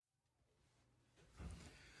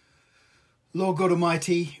Lord God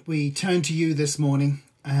Almighty, we turn to you this morning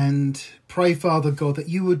and pray, Father God, that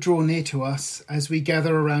you would draw near to us as we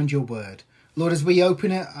gather around your word. Lord, as we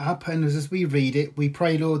open it up and as we read it, we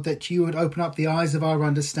pray, Lord, that you would open up the eyes of our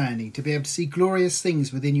understanding to be able to see glorious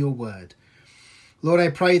things within your word. Lord, I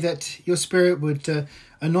pray that your Spirit would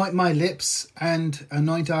anoint my lips and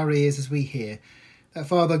anoint our ears as we hear. That,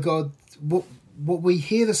 Father God, what we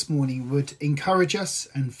hear this morning would encourage us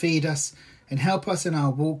and feed us and help us in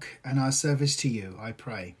our walk and our service to you, I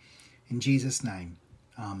pray. In Jesus' name,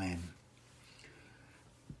 amen.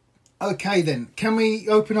 Okay then, can we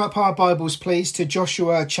open up our Bibles, please, to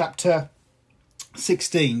Joshua chapter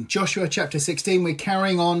 16. Joshua chapter 16, we're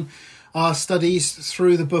carrying on our studies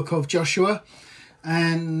through the book of Joshua.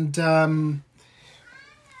 And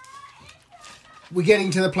we're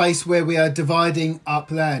getting to the place where we are dividing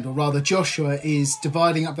up land, or rather Joshua is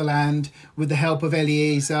dividing up the land with the help of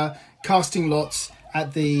Eliezer, casting lots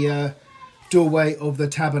at the doorway of the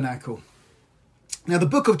tabernacle. Now, the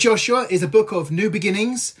book of Joshua is a book of new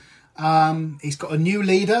beginnings. He's got a new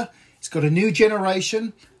leader. He's got a new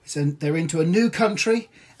generation. They're into a new country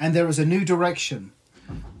and there is a new direction.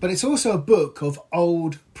 But it's also a book of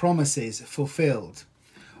old promises fulfilled.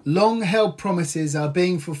 Long-held promises are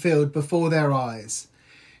being fulfilled before their eyes.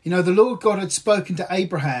 You know, the Lord God had spoken to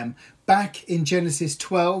Abraham back in Genesis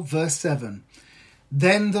 12, verse 7.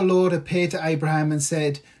 Then the Lord appeared to Abraham and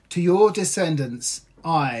said, "To your descendants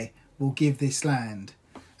I will give this land."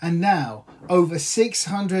 And now, over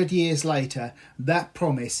 600 years later, that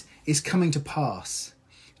promise is coming to pass.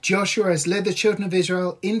 Joshua has led the children of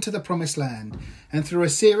Israel into the promised land, and through a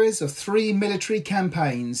series of 3 military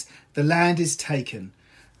campaigns, the land is taken.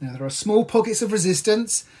 Now, there are small pockets of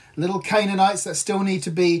resistance, little Canaanites that still need to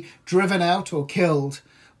be driven out or killed.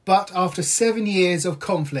 But after 7 years of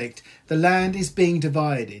conflict, the land is being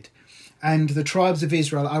divided, and the tribes of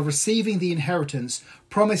Israel are receiving the inheritance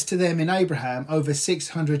promised to them in Abraham over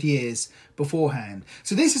 600 years beforehand.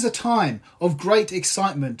 So this is a time of great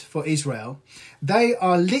excitement for Israel. They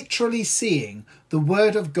are literally seeing the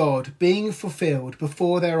word of God being fulfilled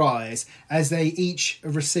before their eyes as they each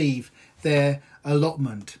receive their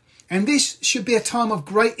allotment. And this should be a time of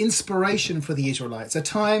great inspiration for the Israelites, a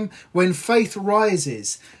time when faith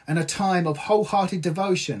rises and a time of wholehearted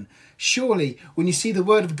devotion. Surely, when you see the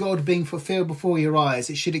word of God being fulfilled before your eyes,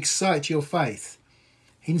 it should excite your faith.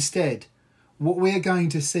 Instead, what we're going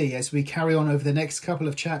to see as we carry on over the next couple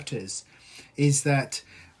of chapters is that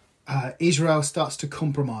Israel starts to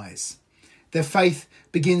compromise. Their faith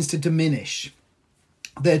begins to diminish.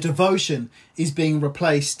 Their devotion is being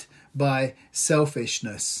replaced by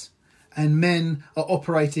selfishness. And men are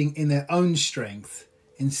operating in their own strength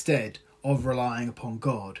instead of relying upon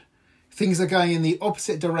God. Things are going in the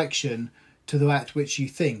opposite direction to that which you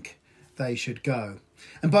think they should go.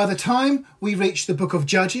 And by the time we reach the book of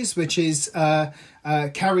Judges, which is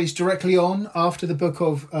carries directly on after the book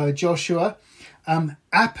of Joshua,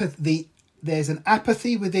 there's an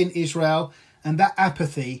apathy within Israel, and that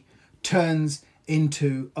apathy turns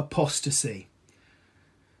into apostasy.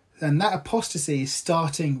 And that apostasy is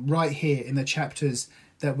starting right here in the chapters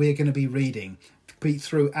that we're going to be reading,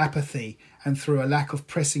 through apathy and through a lack of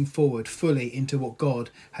pressing forward fully into what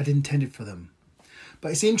God had intended for them.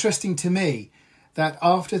 But it's interesting to me that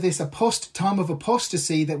after this time of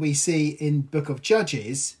apostasy that we see in the book of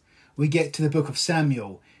Judges, we get to the book of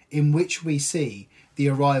Samuel, in which we see the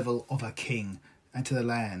arrival of a king into the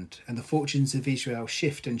land, and the fortunes of Israel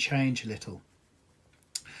shift and change a little.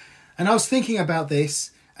 And I was thinking about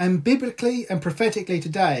this, and biblically and prophetically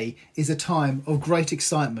today is a time of great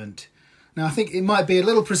excitement. Now, I think it might be a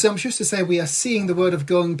little presumptuous to say we are seeing the word of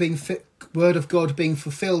God being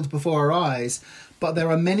fulfilled before our eyes, but there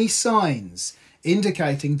are many signs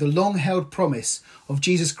indicating the long-held promise of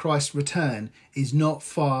Jesus Christ's return is not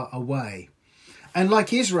far away. And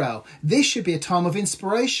like Israel, this should be a time of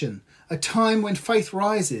inspiration, a time when faith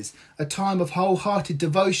rises, a time of wholehearted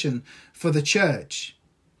devotion for the church.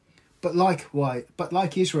 But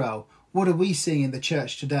like Israel, what are we seeing in the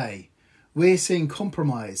church today? We're seeing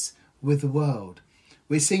compromise with the world.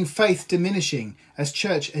 We're seeing faith diminishing as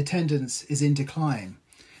church attendance is in decline.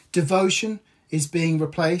 Devotion is being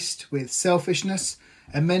replaced with selfishness,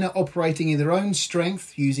 and men are operating in their own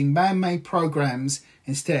strength using man-made programs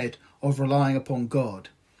instead of relying upon God.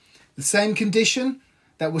 The same condition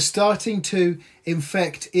that was starting to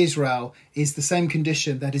infect Israel is the same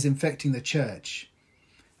condition that is infecting the church.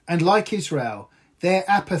 And like Israel, their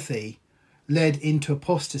apathy led into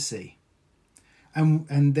apostasy.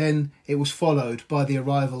 And then it was followed by the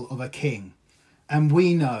arrival of a king. And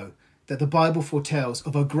we know that the Bible foretells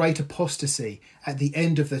of a great apostasy at the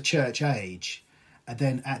end of the church age. And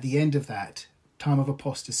then at the end of that time of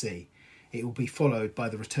apostasy, it will be followed by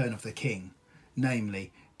the return of the King,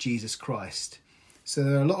 namely Jesus Christ. So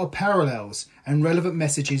there are a lot of parallels and relevant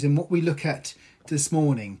messages in what we look at this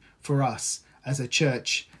morning for us as a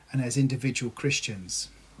church and as individual Christians.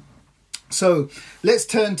 So let's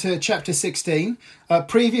turn to chapter 16.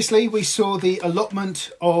 Previously, we saw the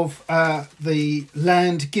allotment of the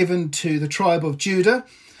land given to the tribe of Judah.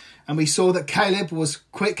 And we saw that Caleb was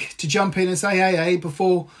quick to jump in and say, hey,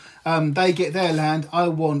 before they get their land, I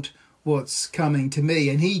want what's coming to me.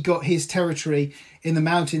 And he got his territory in the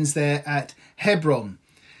mountains there at Hebron.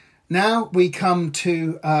 Now we come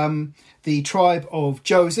to the tribe of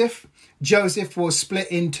Joseph. Joseph was split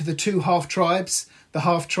into the two half tribes, the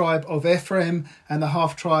half tribe of Ephraim and the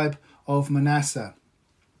half tribe of Manasseh.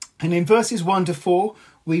 And in verses 1 to 4,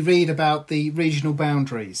 we read about the regional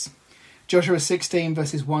boundaries. Joshua 16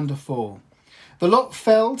 verses 1 to 4. The lot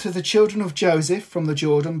fell to the children of Joseph from the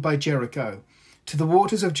Jordan by Jericho, to the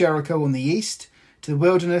waters of Jericho on the east, to the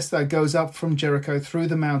wilderness that goes up from Jericho through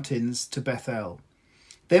the mountains to Bethel.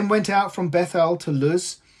 Then went out from Bethel to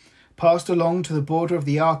Luz, passed along to the border of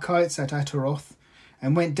the Archites at Ataroth,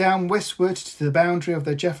 and went down westward to the boundary of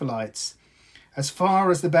the Jephthalites, as far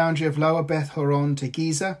as the boundary of Lower Beth Horon to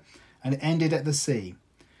Gezer, and ended at the sea.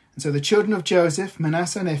 And so the children of Joseph,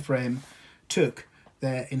 Manasseh and Ephraim, took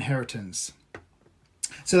their inheritance.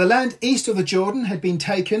 So the land east of the Jordan had been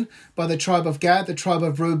taken by the tribe of Gad, the tribe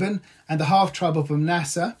of Reuben, and the half tribe of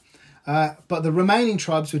Manasseh, but the remaining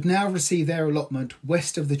tribes would now receive their allotment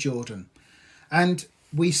west of the Jordan. And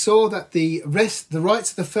we saw that the rights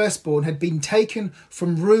of the firstborn had been taken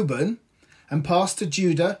from Reuben and passed to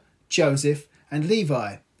Judah, Joseph, and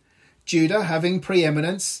Levi. Judah, having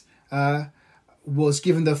preeminence, was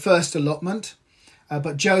given the first allotment,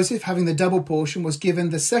 but Joseph, having the double portion, was given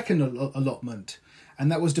the second allotment,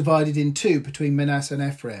 and that was divided in two between Manasseh and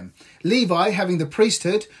Ephraim. Levi, having the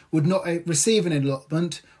priesthood, would not receive an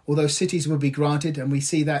allotment, although cities would be granted, and we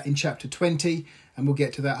see that in chapter 20, and we'll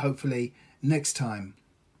get to that hopefully next time.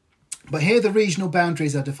 But here the regional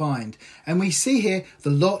boundaries are defined, and we see here the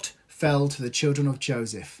lot fell to the children of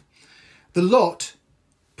Joseph. The lot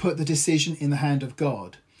put the decision in the hand of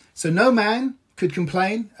God. So no man could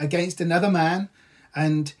complain against another man,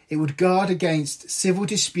 and it would guard against civil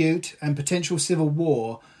dispute and potential civil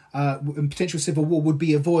war. Potential civil war would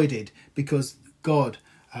be avoided because God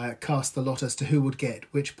cast the lot as to who would get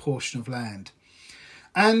which portion of land.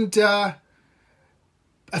 And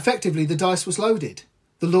effectively, the dice was loaded.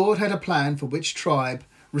 The Lord had a plan for which tribe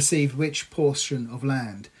received which portion of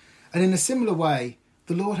land. And in a similar way,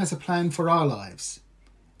 the Lord has a plan for our lives.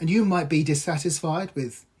 And you might be dissatisfied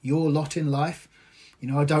with your lot in life. You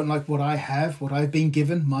know, I don't like what I have, what I've been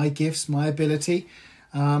given, my gifts, my ability.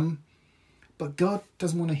 But God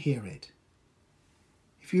doesn't want to hear it.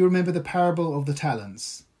 If you remember the parable of the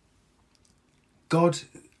talents, God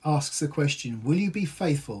asks the question, will you be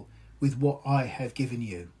faithful with what I have given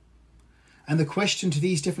you? And the question to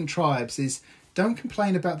these different tribes is, don't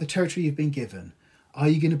complain about the territory you've been given. Are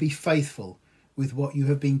you going to be faithful with what you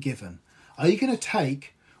have been given? Are you going to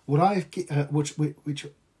take what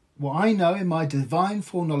what I know in my divine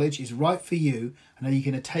foreknowledge is right for you, and are you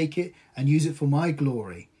going to take it and use it for my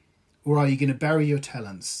glory? Or are you going to bury your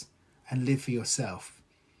talents and live for yourself?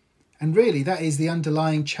 And really, that is the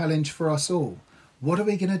underlying challenge for us all. What are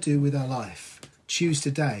we going to do with our life? Choose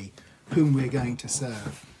today whom we're going to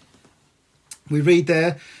serve. We read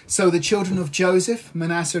there, so the children of Joseph,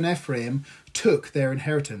 Manasseh and Ephraim took their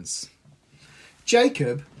inheritance.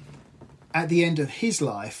 Jacob, at the end of his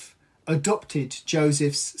life, adopted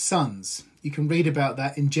Joseph's sons. You can read about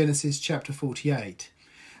that in Genesis chapter 48.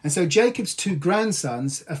 And so Jacob's two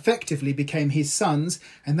grandsons effectively became his sons,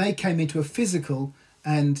 and they came into a physical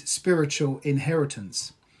and spiritual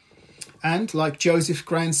inheritance. And like Joseph's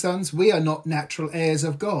grandsons, we are not natural heirs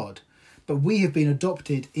of God, but we have been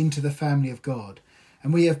adopted into the family of God.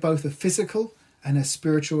 And we have both a physical and a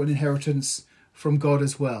spiritual inheritance from God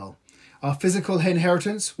as well. Our physical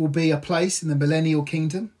inheritance will be a place in the millennial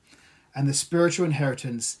kingdom, and the spiritual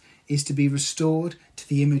inheritance is to be restored to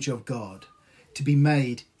the image of God, to be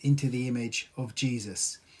made into the image of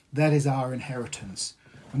Jesus. That is our inheritance.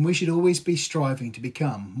 And we should always be striving to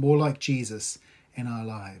become more like Jesus in our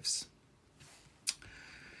lives.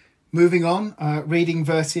 Moving on, reading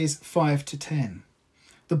verses 5 to 10.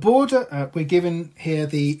 The border, we're given here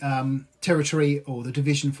the territory or the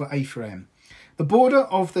division for Ephraim. The border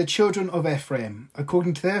of the children of Ephraim,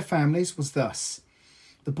 according to their families, was thus.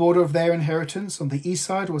 The border of their inheritance on the east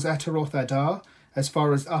side was Ataroth Adar, as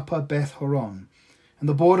far as Upper Beth Horon. And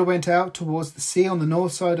the border went out towards the sea on the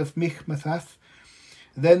north side of Michmethath,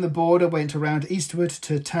 Then the border went around eastward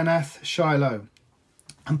to Tanath Shiloh,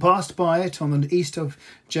 and passed by it on the east of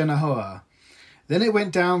Janahoah. Then it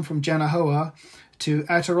went down from Janahoah to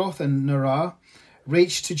Ataroth and Nerah,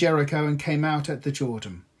 reached to Jericho, and came out at the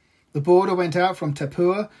Jordan. The border went out from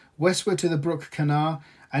Tappuah westward to the brook Kanah,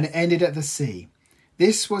 and it ended at the sea.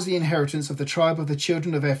 This was the inheritance of the tribe of the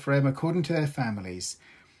children of Ephraim according to their families.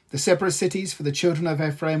 The separate cities for the children of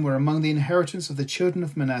Ephraim were among the inheritance of the children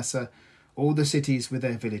of Manasseh, all the cities with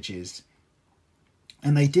their villages.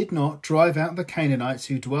 And they did not drive out the Canaanites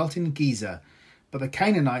who dwelt in Gezer, but the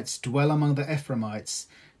Canaanites dwell among the Ephraimites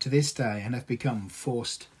to this day and have become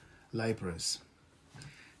forced labourers.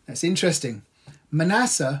 That's interesting.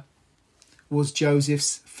 Manasseh was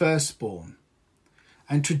Joseph's firstborn.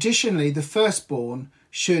 And traditionally, the firstborn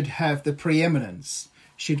should have the preeminence,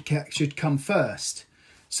 should come first.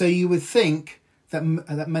 So you would think that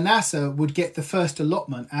Manasseh would get the first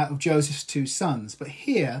allotment out of Joseph's two sons. But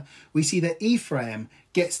here we see that Ephraim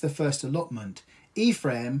gets the first allotment.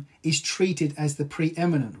 Ephraim is treated as the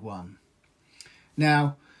preeminent one.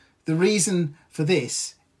 Now, the reason for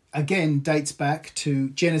this, again, dates back to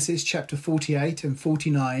Genesis chapter 48 and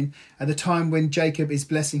 49, at the time when Jacob is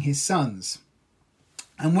blessing his sons.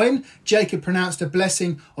 And when Jacob pronounced a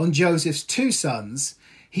blessing on Joseph's two sons,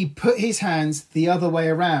 he put his hands the other way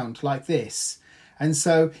around, like this. And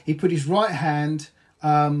so he put his right hand,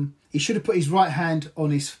 he should have put his right hand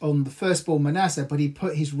on the firstborn Manasseh, but he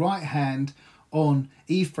put his right hand on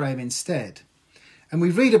Ephraim instead. And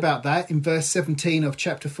we read about that in verse 17 of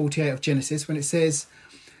chapter 48 of Genesis, when it says,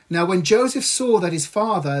 "Now when Joseph saw that his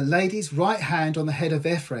father laid his right hand on the head of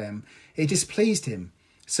Ephraim, it displeased him.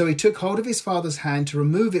 So he took hold of his father's hand to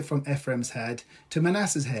remove it from Ephraim's head to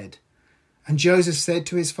Manasseh's head. And Joseph said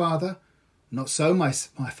to his father, 'Not so, my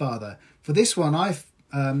father, for this one I,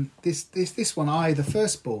 the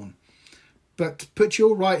firstborn, but put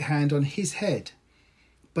your right hand on his head.'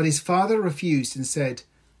 But his father refused and said,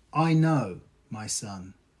 'I know, my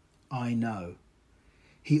son, I know.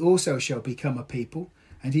 He also shall become a people,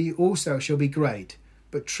 and he also shall be great.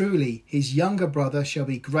 But truly his younger brother shall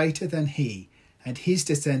be greater than he, and his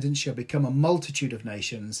descendants shall become a multitude of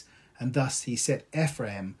nations.' And thus he set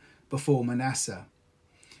Ephraim before Manasseh."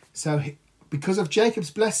 So because of Jacob's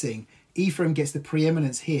blessing, Ephraim gets the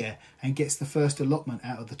preeminence here and gets the first allotment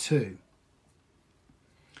out of the two.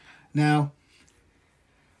 Now,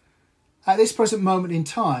 at this present moment in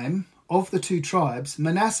time, of the two tribes,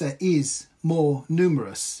 Manasseh is more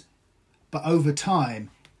numerous. But over time,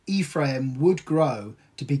 Ephraim would grow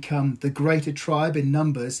to become the greater tribe in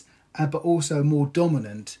numbers, but also more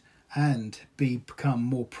dominant and become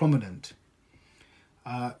more prominent.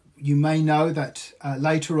 You may know that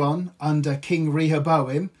later on, under King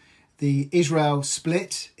Rehoboam, the Israel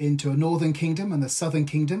split into a northern kingdom and the southern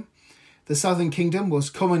kingdom. The southern kingdom was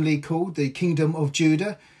commonly called the Kingdom of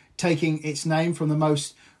Judah, taking its name from the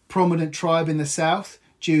most prominent tribe in the south,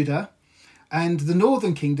 Judah. And the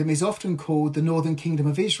northern kingdom is often called the Northern Kingdom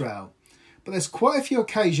of Israel. But there's quite a few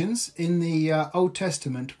occasions in the Old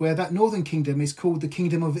Testament where that northern kingdom is called the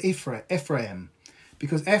Kingdom of Ephraim,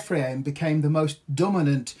 because Ephraim became the most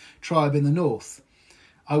dominant tribe in the north.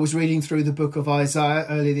 I was reading through the book of Isaiah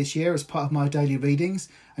earlier this year as part of my daily readings,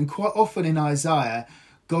 and quite often in Isaiah,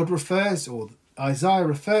 Isaiah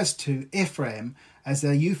refers to Ephraim as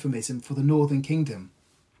a euphemism for the northern kingdom.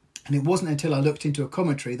 And it wasn't until I looked into a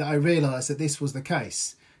commentary that I realised that this was the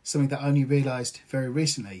case, something that I only realised very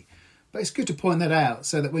recently. But it's good to point that out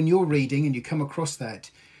so that when you're reading and you come across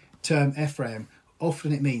that term Ephraim,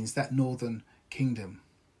 often it means that northern kingdom.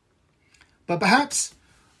 But perhaps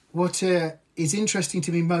what is interesting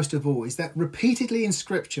to me most of all is that repeatedly in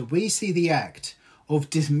Scripture we see the act of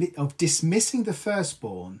dismissing the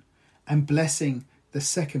firstborn and blessing the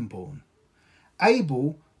secondborn.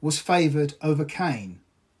 Abel was favoured over Cain.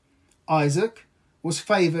 Isaac was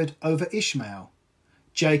favoured over Ishmael.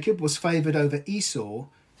 Jacob was favoured over Esau,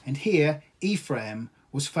 and here Ephraim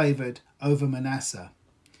was favoured over Manasseh.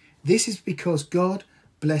 This is because God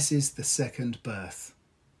blesses the second birth.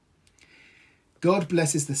 God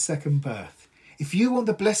blesses the second birth. If you want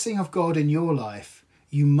the blessing of God in your life,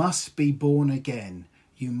 you must be born again.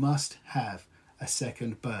 You must have a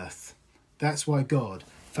second birth. That's why God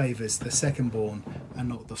favours the secondborn and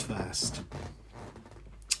not the first.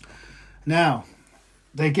 Now,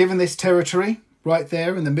 they're given this territory right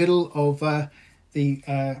there in the middle of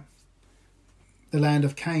the land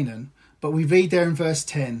of Canaan. But we read there in verse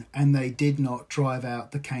 10, "And they did not drive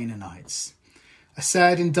out the Canaanites." A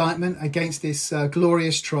sad indictment against this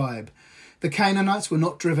glorious tribe. The Canaanites were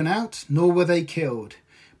not driven out, nor were they killed,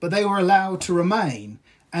 but they were allowed to remain,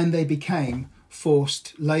 and they became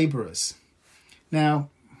forced labourers. Now,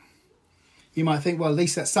 you might think, well, at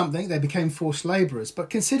least that's something. They became forced labourers. But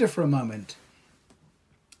consider for a moment,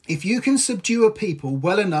 if you can subdue a people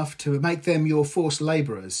well enough to make them your forced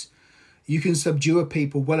labourers, you can subdue a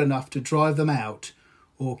people well enough to drive them out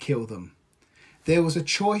or kill them. There was a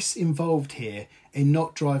choice involved here in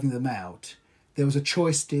not driving them out. There was a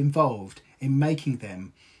choice involved in making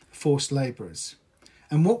them forced labourers.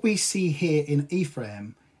 And what we see here in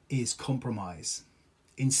Ephraim is compromise.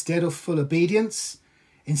 Instead of full obedience,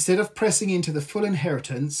 instead of pressing into the full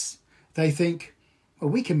inheritance, they think, well,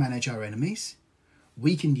 we can manage our enemies.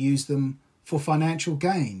 We can use them for financial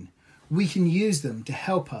gain. We can use them to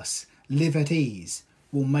help us live at ease.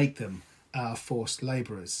 We'll make them our forced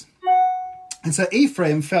labourers. And so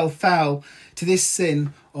Ephraim fell foul to this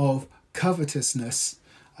sin of covetousness.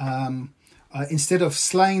 Instead of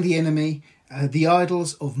slaying the enemy, the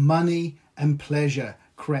idols of money and pleasure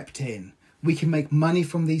crept in. We can make money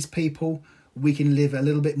from these people. We can live a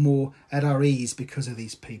little bit more at our ease because of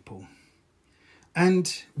these people.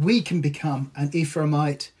 And we can become an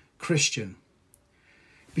Ephraimite Christian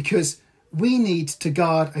because we need to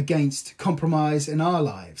guard against compromise in our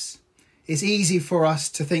lives. It's easy for us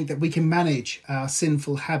to think that we can manage our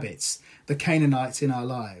sinful habits, the Canaanites in our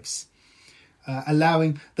lives,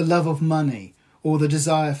 allowing the love of money or the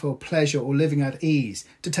desire for pleasure or living at ease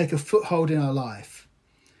to take a foothold in our life.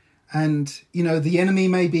 And, you know, the enemy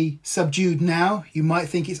may be subdued now. You might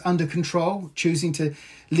think it's under control, choosing to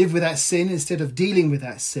live with that sin instead of dealing with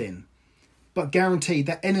that sin. But guaranteed,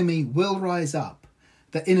 that enemy will rise up.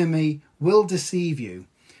 The enemy will deceive you,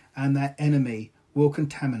 and that enemy will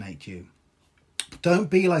contaminate you. Don't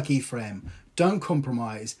be like Ephraim. Don't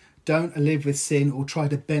compromise. Don't live with sin or try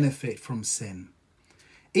to benefit from sin.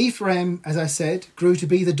 Ephraim, as I said, grew to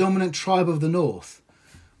be the dominant tribe of the north.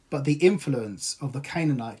 But the influence of the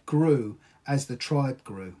Canaanite grew as the tribe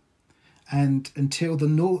grew. And until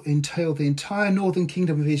the entire northern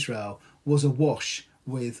kingdom of Israel was awash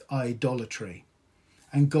with idolatry.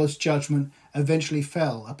 And God's judgment eventually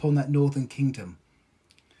fell upon that northern kingdom.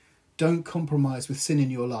 Don't compromise with sin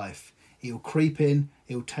in your life. It'll creep in,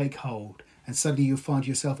 it'll take hold, and suddenly you'll find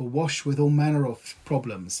yourself awash with all manner of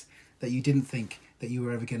problems that you didn't think that you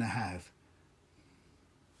were ever going to have.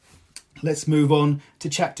 Let's move on to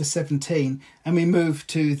chapter 17, and we move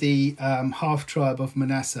to the half-tribe of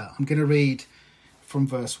Manasseh. I'm going to read from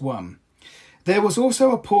verse 1. There was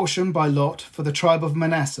also a portion by lot for the tribe of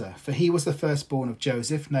Manasseh, for he was the firstborn of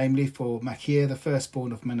Joseph, namely for Machir, the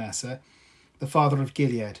firstborn of Manasseh, the father of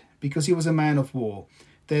Gilead, because he was a man of war.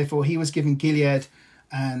 Therefore he was given Gilead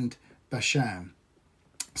and Bashan.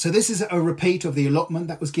 So this is a repeat of the allotment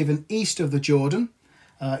that was given east of the Jordan.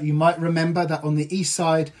 You might remember that on the east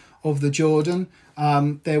side of the Jordan,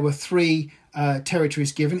 there were three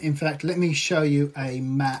territories given. In fact, let me show you a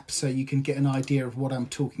map so you can get an idea of what I'm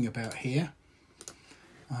talking about here.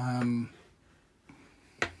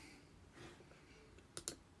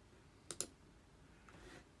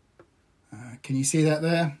 Can you see that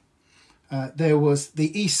there? There was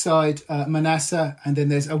the east side, Manasseh, and then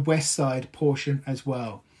there's a west side portion as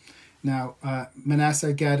well. Now,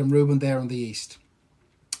 Manasseh, Gad and Reuben there on the east.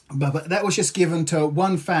 But that was just given to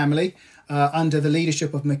one family under the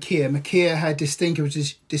leadership of Machir. Machir had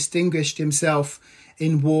distinguished himself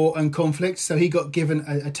in war and conflict, so he got given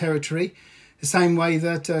a territory. The same way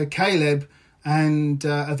that Caleb and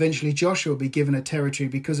eventually Joshua will be given a territory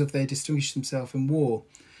because of their distinguished themselves in war.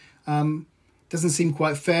 Doesn't seem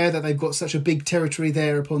quite fair that they've got such a big territory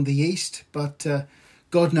there upon the east, but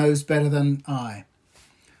God knows better than I.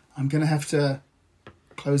 I'm going to have to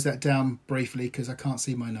close that down briefly because I can't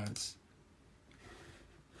see my notes.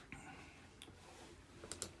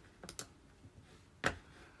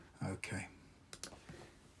 Okay.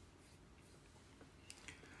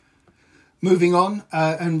 Moving on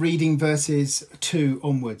and reading verses 2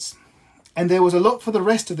 onwards. And there was a lot for the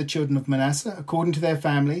rest of the children of Manasseh, according to their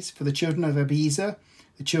families, for the children of Abiezer,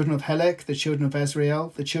 the children of Helek, the children of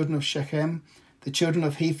Azriel, the children of Shechem, the children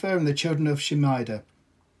of Hepher, and the children of Shemida.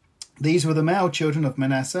 These were the male children of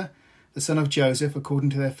Manasseh, the son of Joseph,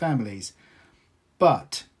 according to their families.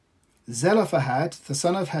 But Zelophehad, the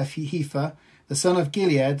son of Hepher, the son of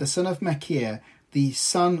Gilead, the son of Machir, the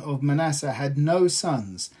son of Manasseh, had no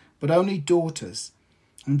sons, but only daughters.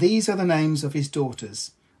 And these are the names of his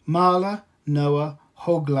daughters: Mahlah, Noah,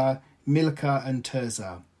 Hoglah, Milcah, and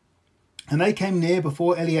Tirzah. And they came near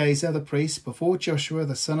before Eleazar the priest, before Joshua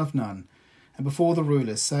the son of Nun, and before the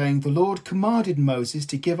rulers, saying, The Lord commanded Moses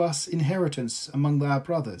to give us inheritance among our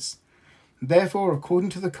brothers. Therefore, according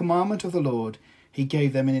to the commandment of the Lord, he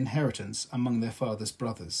gave them an inheritance among their father's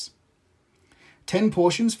brothers. 10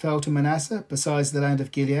 portions fell to Manasseh, besides the land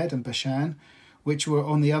of Gilead and Bashan, which were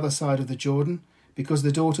on the other side of the Jordan, because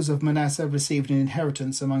the daughters of Manasseh received an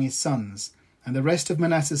inheritance among his sons, and the rest of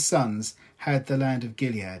Manasseh's sons had the land of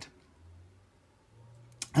Gilead.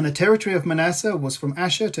 And the territory of Manasseh was from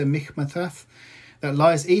Asher to Michmethath, that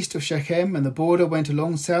lies east of Shechem, and the border went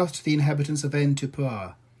along south to the inhabitants of En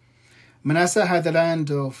Tepuah. Manasseh had the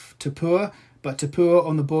land of Tepuah, but Tepuah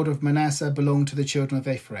on the border of Manasseh belonged to the children of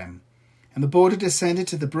Ephraim. And the border descended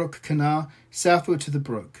to the brook Kanah, southward to the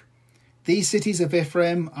brook. These cities of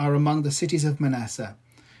Ephraim are among the cities of Manasseh.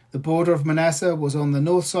 The border of Manasseh was on the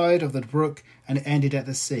north side of the brook, and it ended at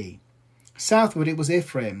the sea. Southward it was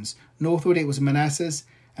Ephraim's, northward it was Manasseh's,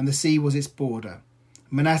 and the sea was its border.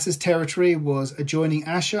 Manasseh's territory was adjoining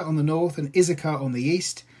Asher on the north and Issachar on the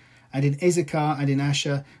east, and in Issachar and in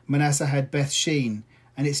Asher Manasseh had Beth-shean,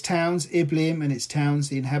 and its towns, Ibleam and its towns,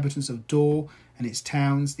 the inhabitants of Dor, and its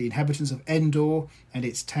towns, the inhabitants of Endor, and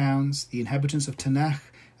its towns, the inhabitants of Tanach,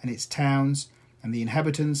 and its towns, and the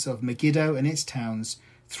inhabitants of Megiddo and its towns,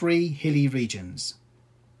 3 hilly regions.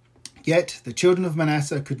 Yet the children of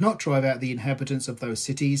Manasseh could not drive out the inhabitants of those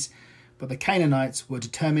cities, but the Canaanites were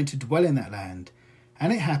determined to dwell in that land.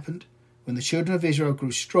 And it happened, when the children of Israel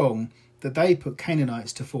grew strong, that they put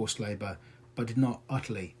Canaanites to forced labour, but did not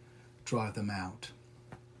utterly drive them out.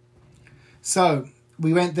 So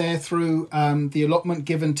we went there through the allotment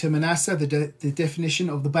given to Manasseh, the definition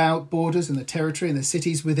of the borders and the territory and the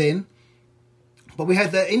cities within. But we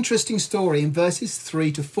had the interesting story in verses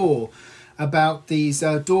 3 to 4 about these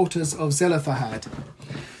daughters of Zelophehad.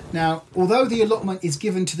 Now, although the allotment is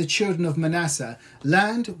given to the children of Manasseh,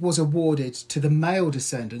 land was awarded to the male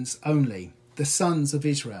descendants only, the sons of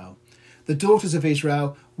Israel. The daughters of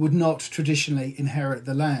Israel would not traditionally inherit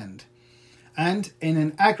the land. And in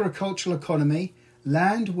an agricultural economy,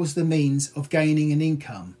 land was the means of gaining an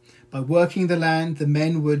income. By working the land, the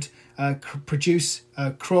men would produce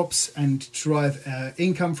crops and derive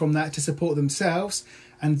income from that to support themselves,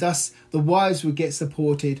 and thus the wives would get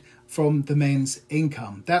supported from the men's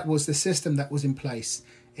income. That was the system that was in place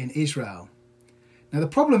in Israel. Now the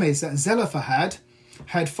problem is that Zelophehad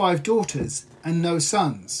had 5 daughters and no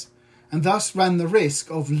sons, and thus ran the risk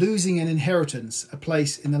of losing an inheritance, a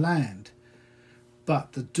place in the land.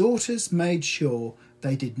 But the daughters made sure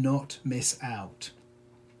they did not miss out,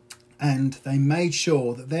 and they made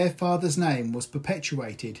sure that their father's name was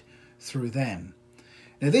perpetuated through them.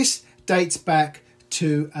 Now this dates back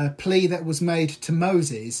to a plea that was made to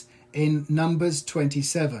Moses in Numbers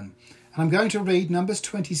 27. And I'm going to read Numbers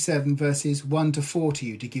 27 verses 1 to 4 to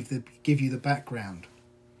you to give you the background.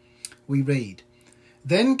 We read,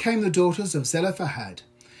 "Then came the daughters of Zelophehad.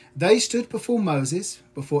 They stood before Moses,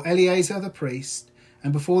 before Eleazar the priest,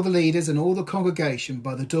 and before the leaders and all the congregation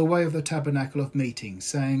by the doorway of the tabernacle of meeting,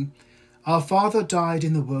 saying, Our father died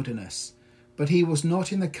in the wilderness, but he was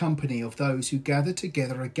not in the company of those who gathered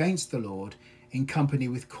together against the Lord in company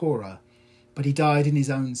with Korah, but he died in his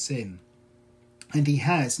own sin. And he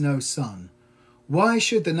has no son. Why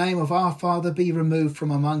should the name of our father be removed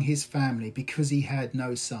from among his family, because he had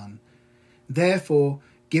no son? Therefore,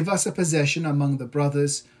 give us a possession among the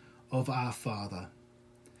brothers of our father."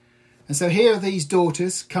 And so here are these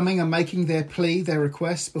daughters coming and making their plea, their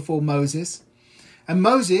request before Moses. And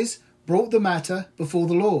Moses brought the matter before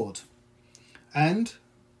the Lord. And,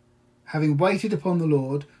 having waited upon the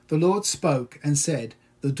Lord spoke and said,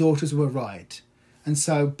 the daughters were right. And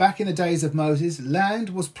so back in the days of Moses, land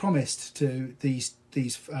was promised to these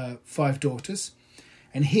 5 daughters.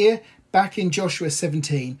 And here, back in Joshua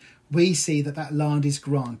 17, we see that land is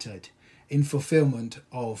granted in fulfillment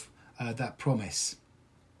of that promise.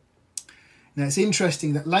 Now, it's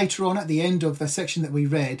interesting that later on at the end of the section that we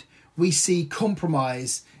read, we see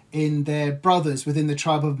compromise in their brothers within the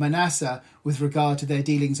tribe of Manasseh with regard to their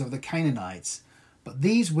dealings of the Canaanites. But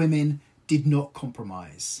these women did not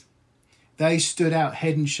compromise. They stood out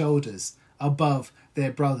head and shoulders above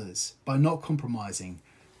their brothers by not compromising.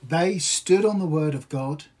 They stood on the word of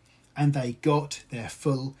God and they got their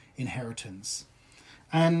full inheritance.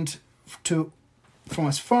 And from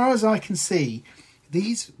as far as I can see,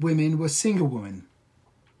 these women were single women.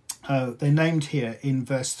 They're named here in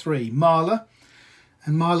verse 3, Mahlah.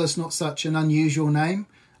 And Mahlah's not such an unusual name.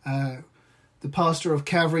 The pastor of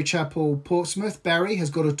Calvary Chapel, Portsmouth, Barry, has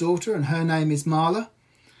got a daughter and her name is Mahlah.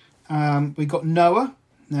 We got Noah.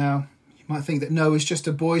 Now, you might think that Noah is just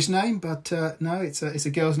a boy's name, but no, it's a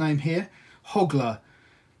girl's name here. Hogla.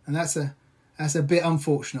 And that's a bit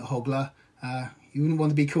unfortunate, Hogla. You wouldn't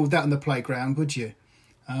want to be called that on the playground, would you?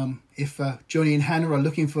 If Johnny and Hannah are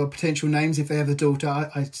looking for potential names, if they have a daughter,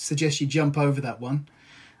 I suggest you jump over that one.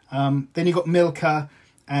 Then you've got Milcah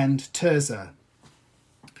and Tirzah.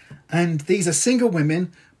 And these are single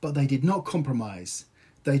women, But they did not compromise.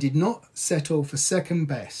 They did not settle for second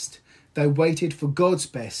best. They waited for God's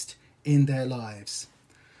best in their lives.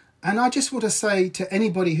 And I just want to say to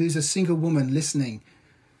anybody who's a single woman listening,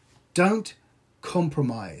 don't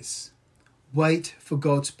compromise. Wait for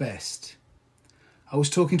God's best. I was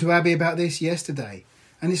talking to Abby about this yesterday,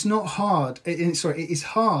 and it's not hard. It is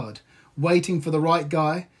hard waiting for the right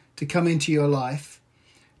guy to come into your life,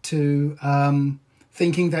 to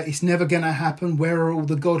thinking that it's never going to happen. Where are all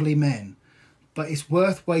the godly men? But it's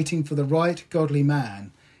worth waiting for the right godly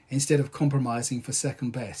man instead of compromising for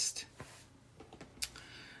second best.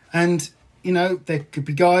 And, you know, there could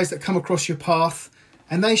be guys that come across your path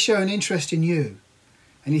and they show an interest in you.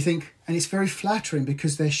 And you think, and it's very flattering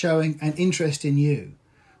because they're showing an interest in you.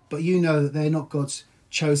 But you know that they're not God's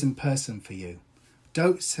chosen person for you.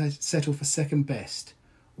 Don't settle for second best.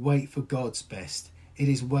 Wait for God's best. It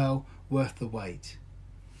is well worth the wait.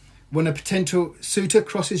 When a potential suitor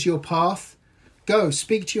crosses your path, go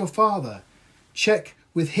speak to your father. Check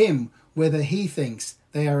with him whether he thinks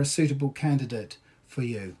they are a suitable candidate for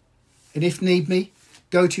you. And if need be,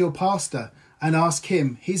 go to your pastor and ask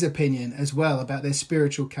him his opinion as well about their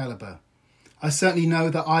spiritual calibre. I certainly know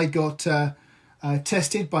that I got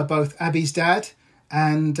tested by both Abby's dad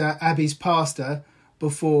and Abby's pastor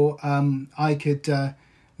before I could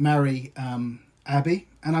marry Abby,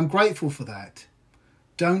 and I'm grateful for that.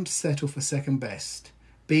 Don't settle for second best.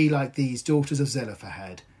 Be like these daughters of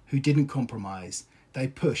Zelophehad who didn't compromise. They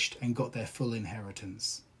pushed and got their full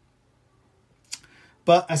inheritance.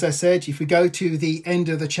 But as I said, if we go to the end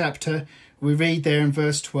of the chapter, we read there in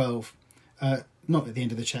verse 12, not at the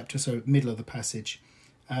end of the chapter, so middle of the passage,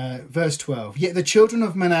 verse 12, "Yet the children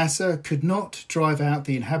of Manasseh could not drive out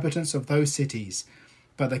the inhabitants of those cities,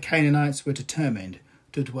 but the Canaanites were determined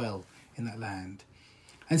to dwell in that land."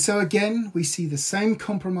 And so again, we see the same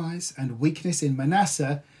compromise and weakness in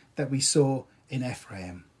Manasseh that we saw in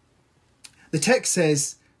Ephraim. The text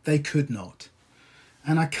says they could not.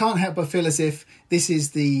 And I can't help but feel as if this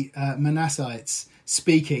is the Manassites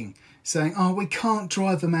speaking, saying, oh, we can't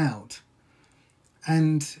drive them out.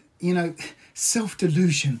 And, you know,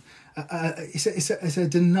 self-delusion, it's a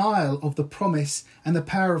denial of the promise and the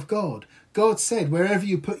power of God. God said, wherever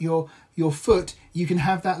you put your foot, you can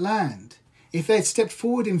have that land. If they'd stepped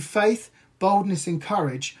forward in faith, boldness and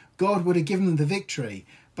courage, God would have given them the victory.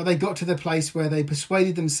 But they got to the place where they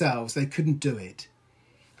persuaded themselves they couldn't do it.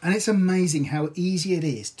 And it's amazing how easy it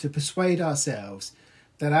is to persuade ourselves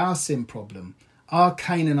that our sin problem, our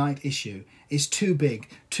Canaanite issue, is too big,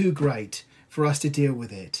 too great for us to deal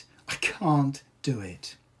with it. I can't do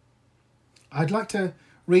it. I'd like to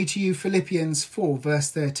read to you Philippians 4 verse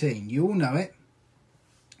 13. You all know it.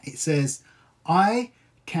 It says, I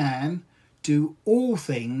can do all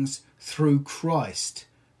things through Christ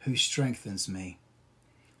who strengthens me.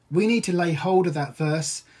 We need to lay hold of that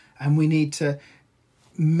verse, and we need to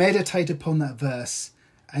meditate upon that verse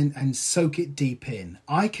and soak it deep in.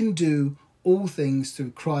 I can do all things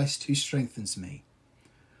through Christ who strengthens me.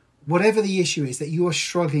 Whatever the issue is that you are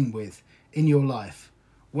struggling with in your life,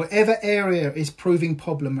 whatever area is proving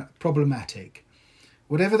problematic,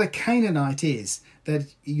 whatever the Canaanite is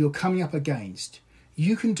that you're coming up against,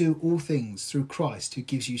 you can do all things through Christ who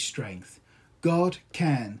gives you strength. God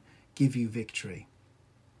can give you victory.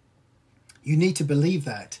 You need to believe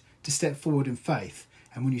that to step forward in faith.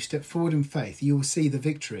 And when you step forward in faith, you will see the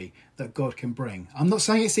victory that God can bring. I'm not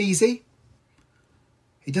saying it's easy.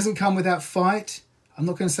 It doesn't come without fight. I'm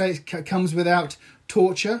not going to say it comes without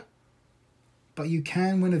torture. But you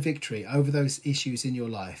can win a victory over those issues in your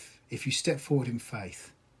life if you step forward in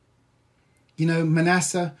faith. You know,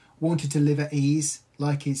 Manasseh wanted to live at ease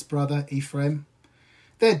like his brother Ephraim.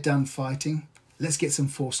 They're done fighting. Let's get some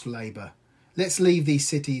forced labour. Let's leave these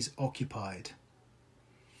cities occupied.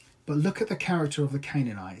 But look at the character of the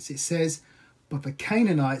Canaanites. It says, but the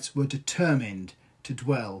Canaanites were determined to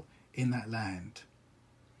dwell in that land.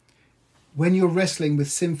 When you're wrestling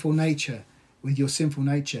with sinful nature, with your sinful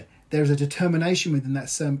nature, there is a determination within that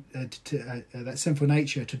sinful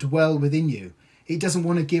nature to dwell within you. It doesn't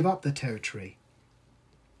want to give up the territory.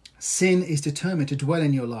 Sin is determined to dwell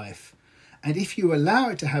in your life. And if you allow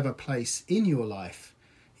it to have a place in your life,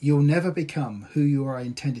 you'll never become who you are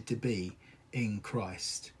intended to be in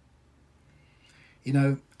Christ. You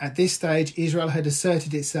know, at this stage, Israel had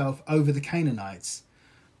asserted itself over the Canaanites.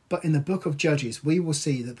 But in the book of Judges, we will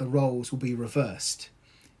see that the roles will be reversed.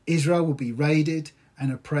 Israel will be raided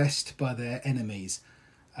and oppressed by their enemies,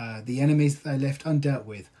 the enemies that they left undealt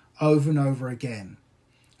with, over and over again.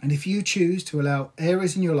 And if you choose to allow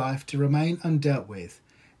areas in your life to remain undealt with,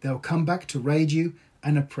 they'll come back to raid you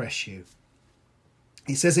and oppress you.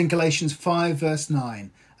 It says in Galatians 5 verse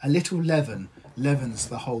 9, A little leaven leavens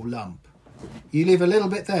the whole lump. You leave a little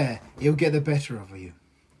bit there, it'll get the better of you.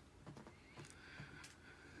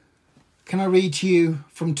 Can I read to you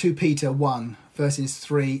from 2 Peter 1, verses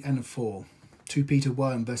 3 and 4? 2 Peter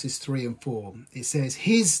 1, verses 3 and 4. It says,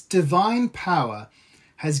 His divine power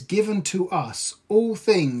has given to us all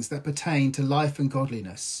things that pertain to life and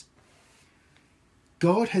godliness.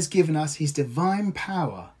 God has given us his divine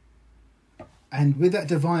power. And with that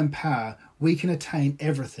divine power, we can attain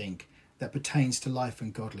everything that pertains to life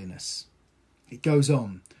and godliness. It goes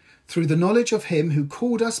on. Through the knowledge of him who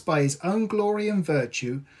called us by his own glory and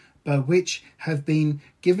virtue, by which have been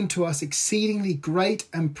given to us exceedingly great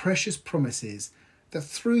and precious promises, that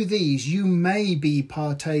through these you may be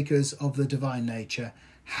partakers of the divine nature,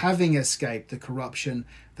 having escaped the corruption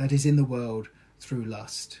that is in the world through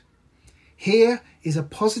lust. Here is a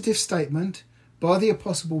positive statement by the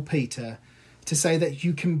Apostle Peter to say that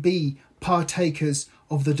you can be partakers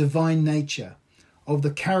of the divine nature, of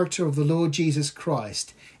the character of the Lord Jesus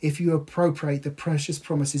Christ, if you appropriate the precious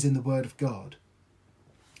promises in the Word of God.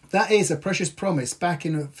 That is a precious promise back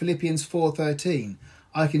in Philippians 4:13.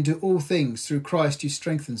 I can do all things through Christ who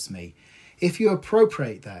strengthens me. If you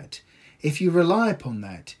appropriate that, if you rely upon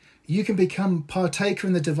that, you can become partaker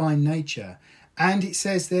in the divine nature. And it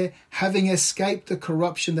says there, having escaped the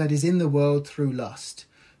corruption that is in the world through lust.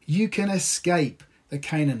 You can escape the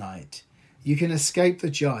Canaanite. You can escape the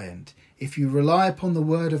giant if you rely upon the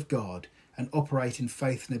word of God and operate in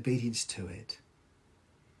faith and obedience to it.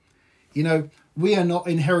 You know, we are not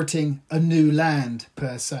inheriting a new land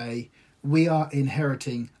per se. We are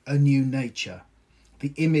inheriting a new nature,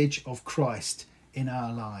 the image of Christ in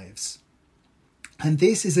our lives. And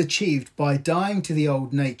this is achieved by dying to the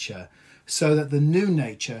old nature so that the new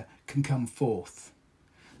nature can come forth.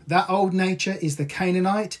 That old nature is the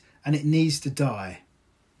Canaanite and it needs to die.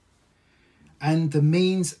 And the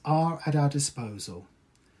means are at our disposal.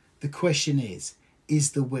 The question is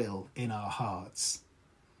the will in our hearts?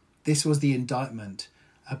 This was the indictment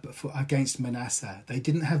against Manasseh. They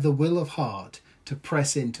didn't have the will of heart to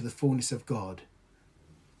press into the fullness of God.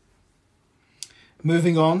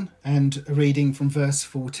 Moving on and reading from verse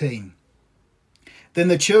 14. Then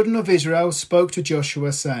the children of Israel spoke to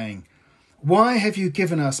Joshua, saying, Why have you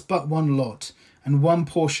given us but one lot and one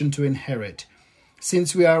portion to inherit,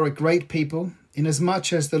 since we are a great people,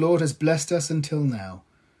 inasmuch as the Lord has blessed us until now?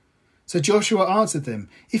 So Joshua answered them,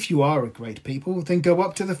 If you are a great people, then go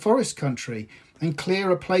up to the forest country and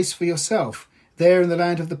clear a place for yourself, there in the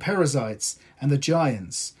land of the Perizzites and the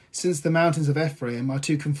giants, since the mountains of Ephraim are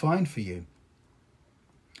too confined for you.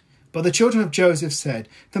 But the children of Joseph said,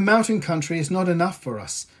 The mountain country is not enough for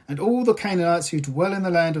us, and all the Canaanites who dwell in the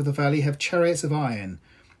land of the valley have chariots of iron,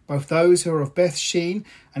 both those who are of Beth-shean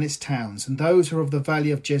and its towns, and those who are of the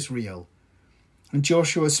valley of Jezreel. And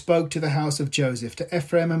Joshua spoke to the house of Joseph, to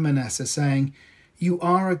Ephraim and Manasseh, saying, You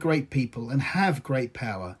are a great people and have great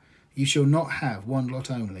power. You shall not have one lot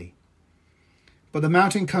only. But the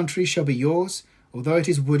mountain country shall be yours. Although it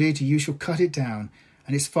is wooded, you shall cut it down,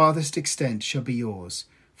 and its farthest extent shall be yours.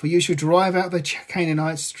 For you shall drive out the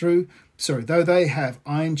Canaanites though they have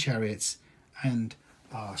iron chariots and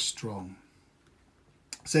are strong.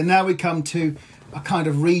 So now we come to a kind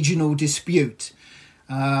of regional dispute.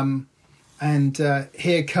 And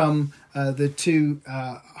here come the two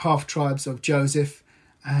half-tribes of Joseph,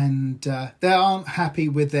 and they aren't happy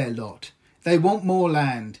with their lot. They want more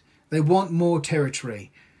land. They want more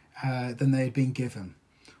territory than they had been given.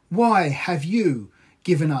 Why have you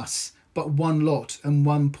given us but one lot and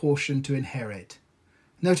one portion to inherit?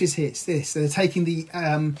 Notice here, it's this. They're taking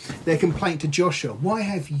their complaint to Joshua. Why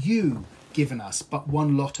have you given us but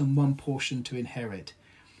one lot and one portion to inherit?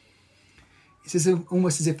 It's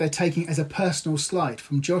almost as if they're taking it as a personal slight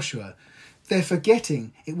from Joshua. They're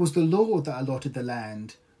forgetting it was the Lord that allotted the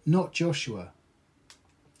land, not Joshua.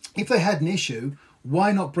 If they had an issue,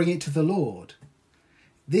 why not bring it to the Lord?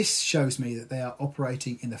 This shows me that they are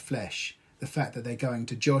operating in the flesh, the fact that they're going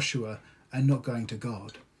to Joshua and not going to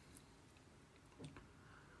God.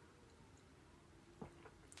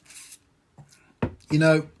 You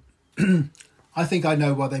know, I think I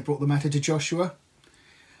know why they brought the matter to Joshua.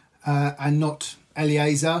 And not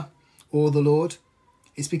Eleazar or the Lord.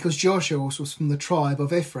 It's because Joshua was from the tribe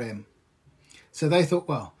of Ephraim. So they thought,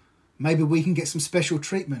 well, maybe we can get some special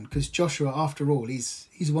treatment because Joshua, after all, he's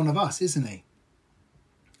one of us, isn't he?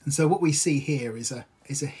 And so what we see here is a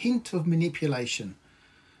hint of manipulation,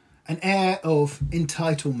 an air of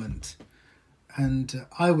entitlement, and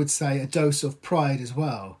I would say a dose of pride as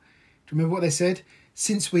well. Do you remember what they said?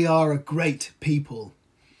 Since we are a great people.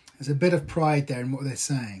 There's a bit of pride there in what they're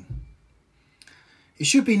saying. It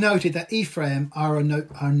should be noted that Ephraim are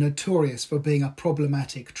notorious for being a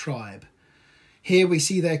problematic tribe. Here we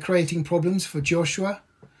see they're creating problems for Joshua.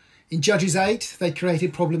 In Judges 8, they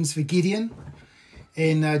created problems for Gideon.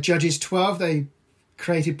 In Judges 12, they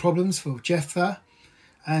created problems for Jephthah.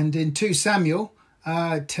 And in 2 Samuel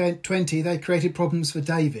 20, they created problems for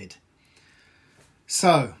David.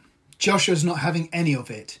 So, Joshua's not having any of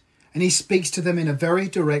it. And he speaks to them in a very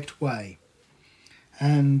direct way.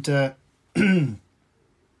 And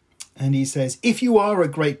and he says, if you are a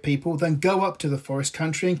great people, then go up to the forest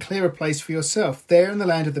country and clear a place for yourself there in the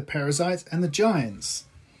land of the Perizzites and the giants.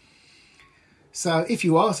 So if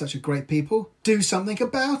you are such a great people, do something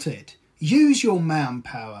about it. Use your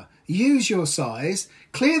manpower, use your size,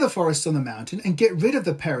 clear the forest on the mountain and get rid of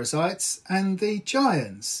the Perizzites and the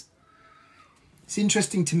giants. It's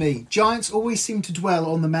interesting to me. Giants always seem to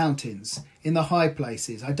dwell on the mountains, in the high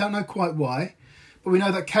places. I don't know quite why. But we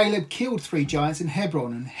know that Caleb killed 3 giants in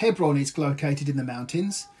Hebron, and Hebron is located in the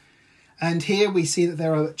mountains. And here we see that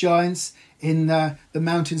there are giants in the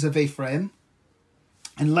mountains of Ephraim.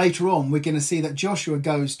 And later on, we're going to see that Joshua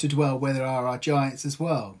goes to dwell where there are giants as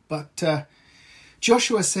well. But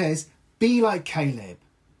Joshua says, be like Caleb.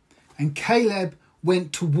 And Caleb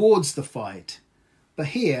went towards the fight. But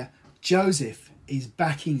here, Joseph is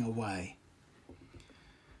backing away.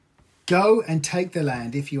 Go and take the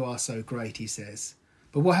land if you are so great, he says.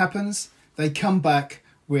 But what happens? They come back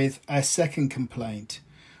with a second complaint.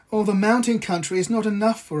 Oh, the mountain country is not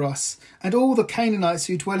enough for us, and all the Canaanites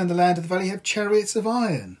who dwell in the land of the valley have chariots of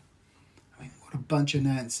iron. I mean, what a bunch of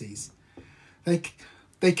Nancys.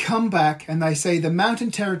 They come back and they say the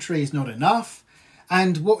mountain territory is not enough,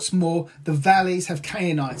 and what's more, the valleys have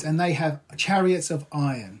Canaanites and they have chariots of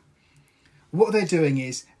iron. What they're doing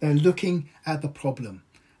is they're looking at the problem.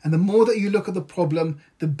 And the more that you look at the problem,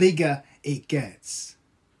 the bigger it gets.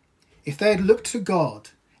 If they had looked to God,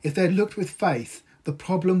 if they had looked with faith, the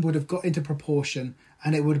problem would have got into proportion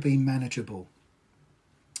and it would have been manageable.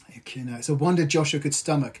 You know, it's a wonder Joshua could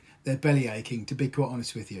stomach their belly aching, to be quite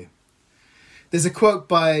honest with you. There's a quote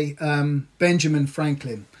by Benjamin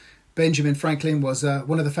Franklin. Benjamin Franklin was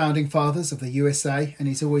one of the founding fathers of the USA, and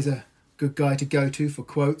he's always a good guy to go to for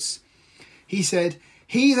quotes. He said,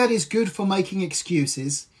 "He that is good for making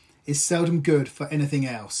excuses is seldom good for anything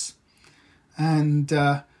else." And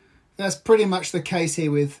that's pretty much the case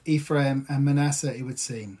here with Ephraim and Manasseh, it would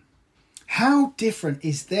seem. How different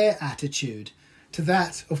is their attitude to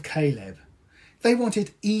that of Caleb? They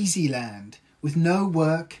wanted easy land with no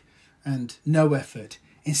work and no effort,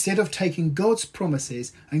 instead of taking God's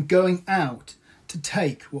promises and going out to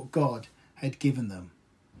take what God had given them.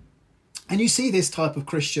 And you see this type of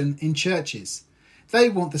Christian in churches. They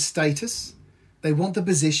want the status, they want the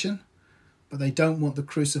position, but they don't want the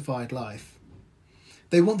crucified life.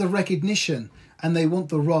 They want the recognition and they want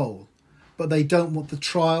the role, but they don't want the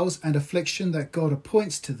trials and affliction that God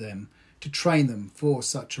appoints to them to train them for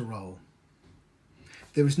such a role.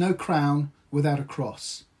 There is no crown without a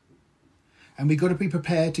cross. And we've got to be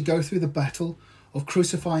prepared to go through the battle of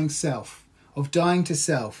crucifying self, of dying to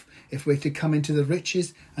self, if we're to come into the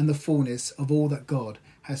riches and the fullness of all that God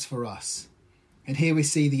has for us. And here we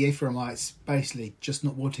see the Ephraimites basically just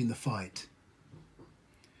not wanting the fight.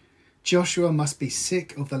 Joshua must be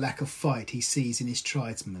sick of the lack of fight he sees in his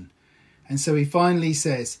tribesmen. And so he finally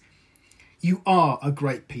says, "You are a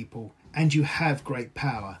great people, and you have great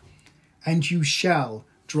power, and you shall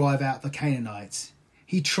drive out the Canaanites."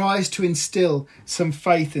 He tries to instill some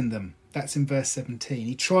faith in them. That's in verse 17.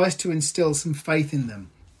 He tries to instill some faith in them,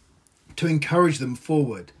 to encourage them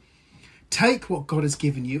forward. Take what God has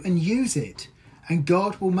given you and use it, and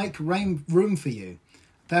God will make room for you.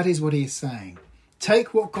 That is what he is saying.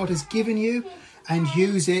 Take what God has given you and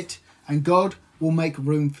use it, and God will make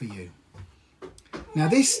room for you. Now,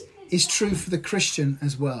 this is true for the Christian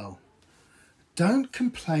as well. Don't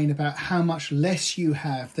complain about how much less you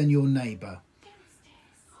have than your neighbour,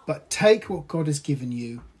 but take what God has given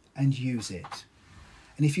you and use it.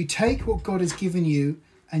 And if you take what God has given you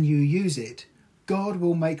and you use it, God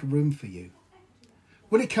will make room for you.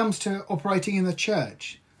 When it comes to operating in the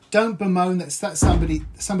church, don't bemoan that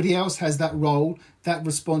somebody else has that role, that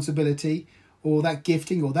responsibility, or that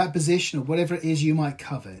gifting, or that position, or whatever it is you might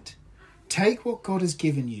covet. Take what God has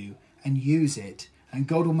given you and use it, and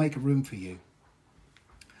God will make room for you.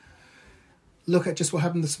 Look at just what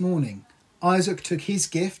happened this morning. Isaac took his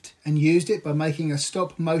gift and used it by making a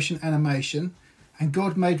stop motion animation, and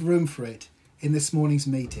God made room for it in this morning's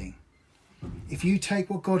meeting. If you take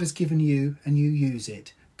what God has given you and you use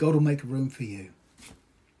it, God will make room for you.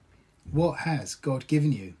 What has God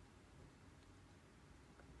given you?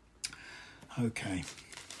 Okay.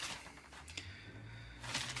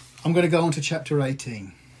 I'm going to go on to chapter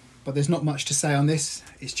 18, but there's not much to say on this.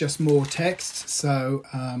 It's just more text, so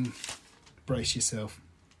brace yourself.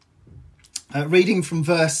 Reading from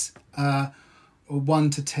verse 1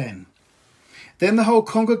 to 10. Then the whole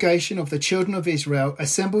congregation of the children of Israel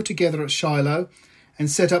assembled together at Shiloh and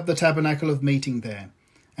set up the tabernacle of meeting there,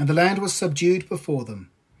 and the land was subdued before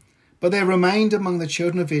them. But there remained among the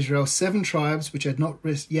children of Israel 7 tribes which had not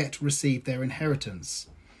yet received their inheritance.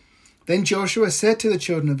 Then Joshua said to the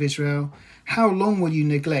children of Israel, "How long will you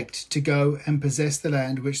neglect to go and possess the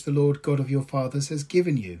land which the Lord God of your fathers has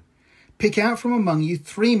given you? Pick out from among you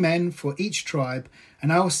 3 men for each tribe,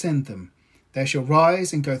 and I will send them. They shall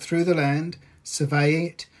rise and go through the land, survey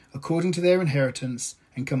it according to their inheritance,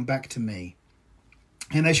 and come back to me.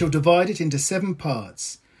 And they shall divide it into 7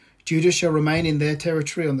 parts. Judah shall remain in their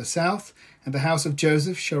territory on the south, and the house of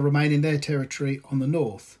Joseph shall remain in their territory on the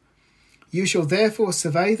north. You shall therefore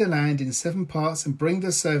survey the land in 7 parts, and bring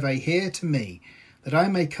the survey here to me, that I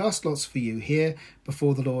may cast lots for you here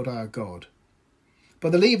before the Lord our God.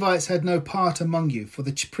 But the Levites had no part among you, for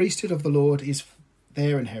the priesthood of the Lord is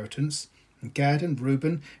their inheritance. And Gad and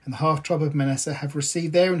Reuben and the half-tribe of Manasseh have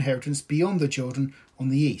received their inheritance beyond the Jordan on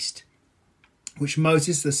the east, which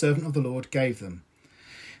Moses the servant of the Lord gave them."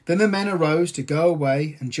 Then the men arose to go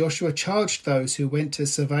away, and Joshua charged those who went to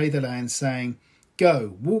survey the land, saying,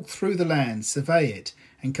 "Go, walk through the land, survey it,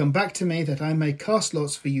 and come back to me, that I may cast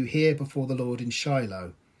lots for you here before the Lord in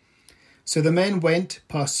Shiloh." So the men went,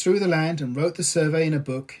 passed through the land, and wrote the survey in a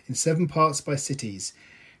book, in 7 parts by cities.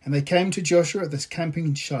 And they came to Joshua at this camping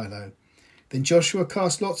in Shiloh. Then Joshua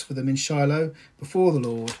cast lots for them in Shiloh before the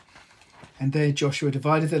Lord, and there Joshua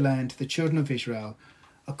divided the land to the children of Israel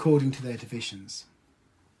according to their divisions.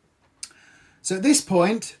 So at this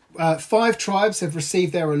point, 5 tribes have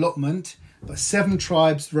received their allotment, but 7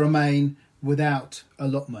 tribes remain without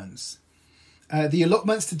allotments. The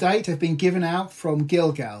allotments to date have been given out from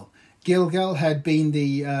Gilgal. Gilgal had been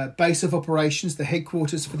the base of operations, the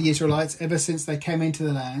headquarters for the Israelites ever since they came into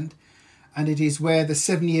the land, and it is where the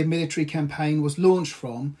 7-year military campaign was launched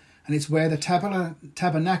from, and it's where the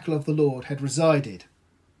tabernacle of the Lord had resided.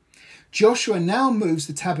 Joshua now moves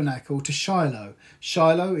the tabernacle to Shiloh.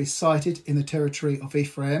 Shiloh is sited in the territory of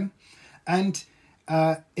Ephraim, and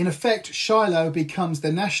in effect Shiloh becomes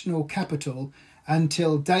the national capital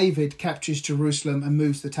until David captures Jerusalem and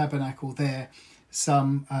moves the tabernacle there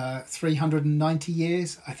some 390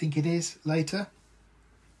 years, I think it is, later.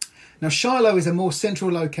 Now Shiloh is a more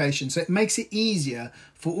central location, so it makes it easier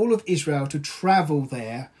for all of Israel to travel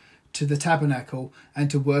there to the tabernacle and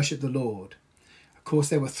to worship the Lord. Of course,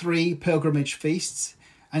 there were 3 pilgrimage feasts,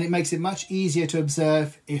 and it makes it much easier to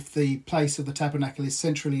observe if the place of the tabernacle is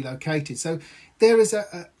centrally located. So there is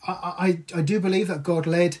I do believe that God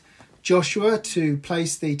led Joshua to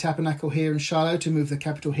place the tabernacle here in Shiloh, to move the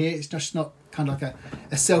capital here. It's just not kind of like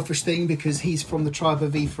a selfish thing because he's from the tribe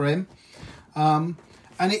of Ephraim.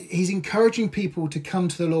 And he's encouraging people to come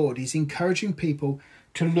to the Lord. He's encouraging people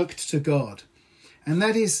to look to God. And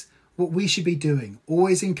that is what we should be doing,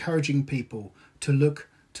 always encouraging people to look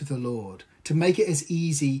to the Lord, to make it as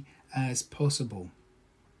easy as possible.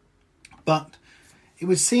 But it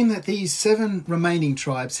would seem that these 7 remaining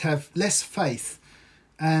tribes have less faith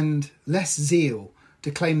and less zeal to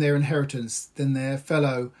claim their inheritance than their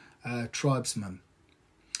fellow tribesmen.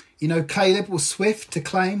 You know, Caleb was swift to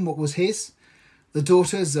claim what was his. The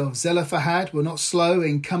daughters of Zelophehad were not slow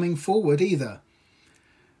in coming forward either.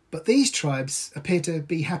 But these tribes appear to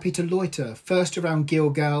be happy to loiter, first around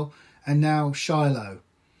Gilgal and now Shiloh.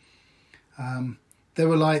 They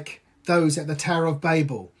were like those at the Tower of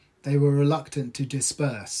Babel. They were reluctant to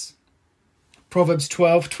disperse. Proverbs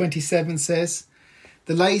 12:27 says,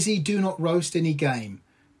 "The lazy do not roast any game,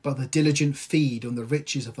 but the diligent feed on the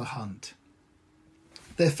riches of the hunt."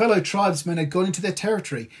 Their fellow tribesmen had gone into their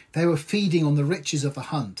territory. They were feeding on the riches of the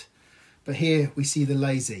hunt. But here we see the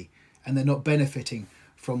lazy, and they're not benefiting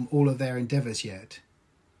from all of their endeavours yet.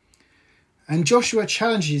 And Joshua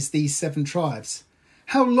challenges these 7 tribes.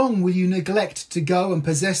 How long will you neglect to go and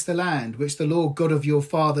possess the land which the Lord God of your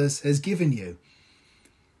fathers has given you?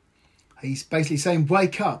 He's basically saying,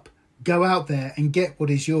 wake up, go out there and get what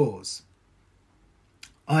is yours.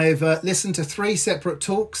 I've listened to 3 separate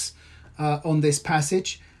talks on this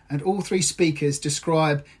passage, and all 3 speakers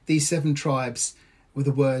describe these 7 tribes with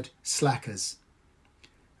the word slackers.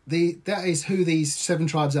 That is who these 7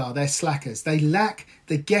 tribes are. They're slackers. They lack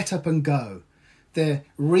the get up and go. They're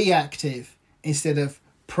reactive instead of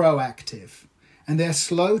proactive. And they're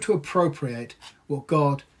slow to appropriate what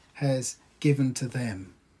God has given to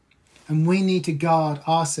them. And we need to guard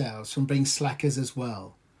ourselves from being slackers as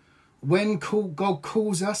well. When God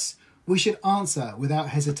calls us, we should answer without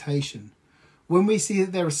hesitation. When we see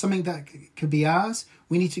that there is something that could be ours,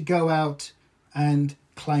 we need to go out and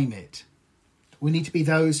claim it. We need to be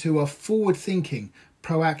those who are forward-thinking,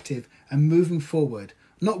 proactive and moving forward,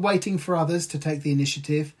 not waiting for others to take the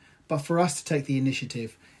initiative, but for us to take the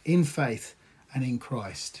initiative in faith and in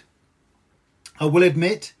Christ. I will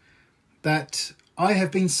admit that I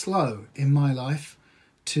have been slow in my life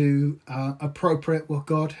to appropriate what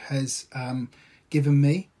God has given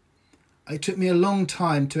me. It took me a long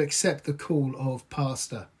time to accept the call of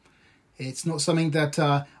pastor. It's not something that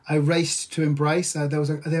I raced to embrace. There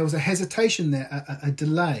was a hesitation there, a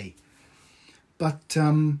delay. But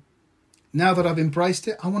now that I've embraced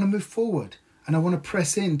it, I want to move forward and I want to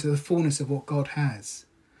press into the fullness of what God has.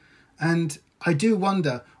 And I do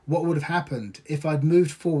wonder what would have happened if I'd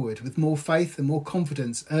moved forward with more faith and more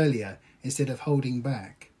confidence earlier instead of holding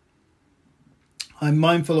back. I'm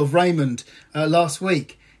mindful of Raymond last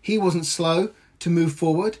week. He wasn't slow to move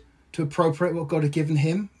forward, to appropriate what God had given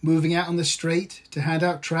him, moving out on the street to hand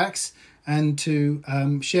out tracts and to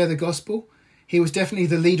share the gospel. He was definitely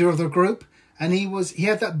the leader of the group, and he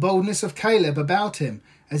had that boldness of Caleb about him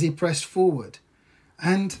as he pressed forward.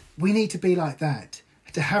 And we need to be like that,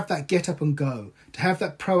 to have that get up and go, to have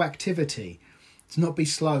that proactivity, to not be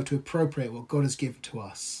slow to appropriate what God has given to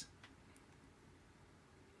us.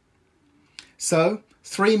 So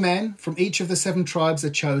 3 men from each of the 7 tribes are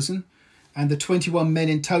chosen, and the 21 men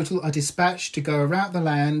in total are dispatched to go around the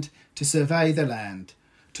land, to survey the land,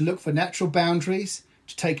 to look for natural boundaries,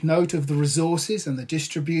 to take note of the resources and the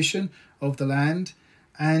distribution of the land,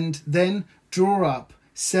 and then draw up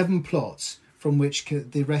 7 plots from which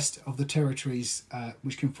the rest of the territories,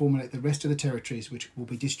 which can formulate the rest of the territories which will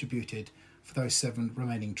be distributed for those 7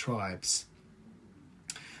 remaining tribes.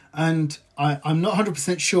 And I'm not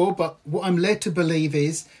 100% sure, but what I'm led to believe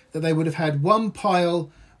is that they would have had one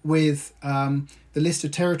pile with the list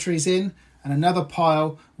of territories in, and another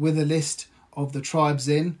pile with a list of the tribes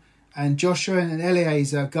in, and Joshua and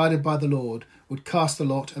Eleazar, guided by the Lord, would cast a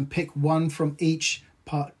lot and pick one from each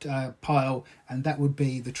pile, and that would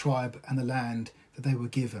be the tribe and the land that they were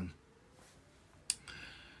given.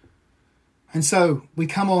 And so we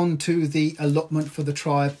come on to the allotment for the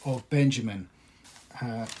tribe of Benjamin.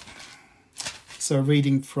 So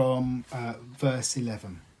reading from verse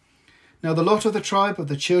 11. Now the lot of the tribe of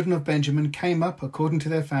the children of Benjamin came up according to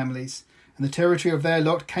their families, and the territory of their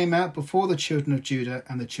lot came out before the children of Judah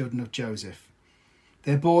and the children of Joseph.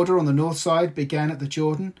 Their border on the north side began at the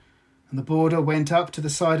Jordan, and the border went up to the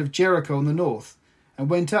side of Jericho on the north, and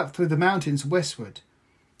went up through the mountains westward,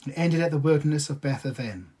 and ended at the wilderness of Beth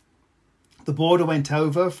Aven. The border went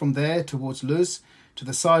over from there towards Luz, to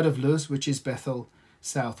the side of Luz, which is Bethel,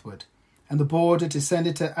 southward. And the border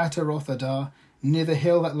descended to Ataroth Adar, near the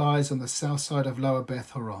hill that lies on the south side of Lower Beth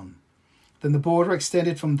Horon. Then the border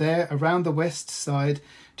extended from there around the west side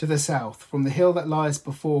to the south, from the hill that lies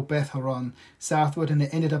before Beth Horon, southward, and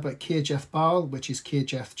it ended up at Kirjath Baal, which is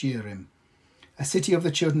Kirjath Jearim, a city of the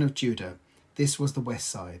children of Judah. This was the west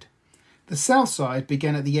side. The south side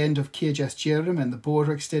began at the end of Kirjath Jearim, and the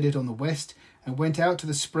border extended on the west and went out to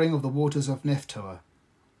the spring of the waters of Nephtoah.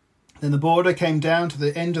 Then the border came down to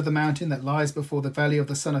the end of the mountain that lies before the valley of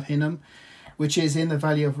the son of Hinnom, which is in the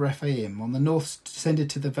valley of Rephaim. On the north descended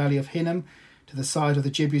to the valley of Hinnom, to the side of the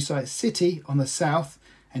Jebusite city on the south,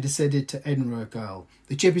 and descended to En-Rogel.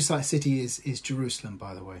 The Jebusite city is Jerusalem,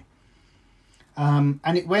 by the way.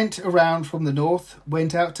 And it went around from the north,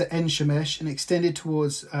 went out to En-Shemesh, and extended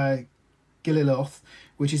towards Gililoth,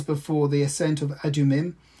 which is before the ascent of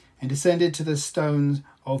Adumim, and descended to the stones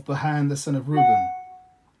of Bohan the son of Reuben.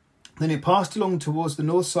 Then it passed along towards the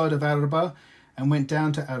north side of Arabah, and went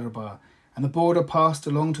down to Arabah. And the border passed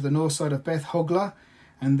along to the north side of Beth Hoglah,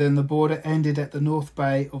 and then the border ended at the north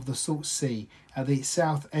bay of the Salt Sea, at the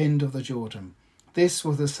south end of the Jordan. This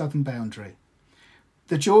was the southern boundary.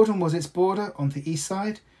 The Jordan was its border on the east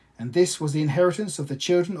side, and this was the inheritance of the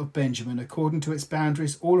children of Benjamin, according to its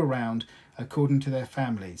boundaries all around, according to their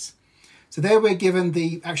families. So there we're given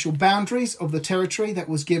the actual boundaries of the territory that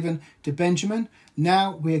was given to Benjamin.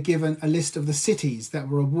 Now we are given a list of the cities that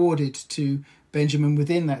were awarded to Benjamin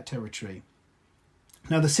within that territory.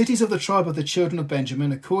 Now the cities of the tribe of the children of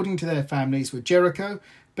Benjamin, according to their families, were Jericho,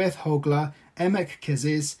 Beth Hoglah, Emek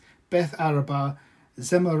Keziz, Beth Arabah,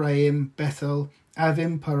 Zemaraim, Bethel,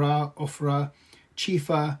 Avim, Parah, Ophrah,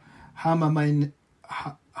 Chifa, Harmoni,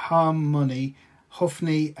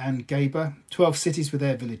 Hophni, and Geba, 12 cities with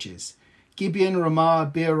their villages. Gibeon, Ramah,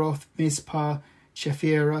 Beeroth, Mizpah,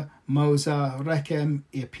 Shephirah, Moza, Rechem,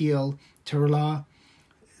 Ipil, Terlah,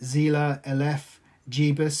 Zela, Eleph,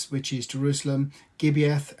 Jebus, which is Jerusalem,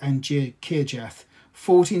 Gibeath, and Kirjath,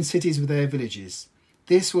 14 cities with their villages.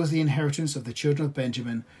 This was the inheritance of the children of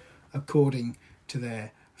Benjamin according to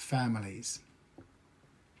their families.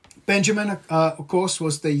 Benjamin, of course,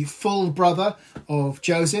 was the full brother of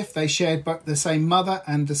Joseph. They shared the same mother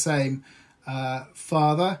and the same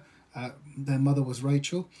father. Their mother was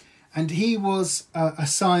Rachel. And he was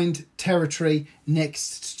assigned territory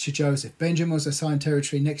next to Joseph. Benjamin was assigned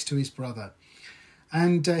territory next to his brother.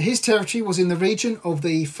 And his territory was in the region of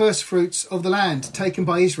the first fruits of the land taken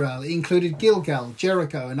by Israel. It included Gilgal,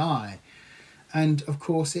 Jericho and Ai. And of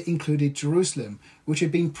course it included Jerusalem, which had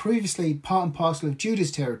been previously part and parcel of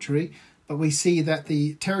Judah's territory. But we see that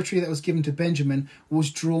the territory that was given to Benjamin was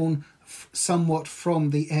drawn somewhat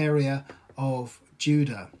from the area of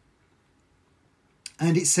Judah.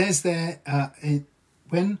 And it says there,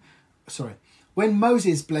 when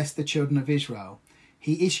Moses blessed the children of Israel,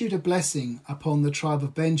 he issued a blessing upon the tribe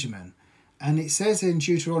of Benjamin. And it says in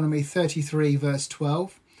Deuteronomy 33 verse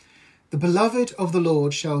 12, "The beloved of the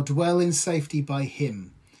Lord shall dwell in safety by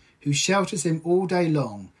him, who shelters him all day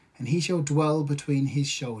long, and he shall dwell between his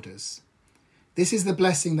shoulders." This is the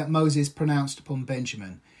blessing that Moses pronounced upon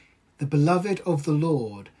Benjamin. The beloved of the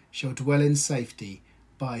Lord shall dwell in safety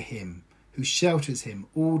by him, who shelters him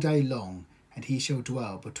all day long, and he shall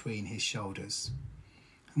dwell between his shoulders.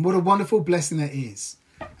 And what a wonderful blessing that is.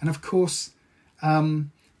 And of course,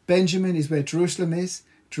 Benjamin is where Jerusalem is.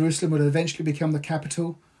 Jerusalem will eventually become the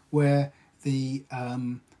capital, where the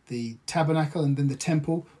tabernacle and then the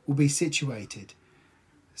temple will be situated.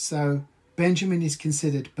 So Benjamin is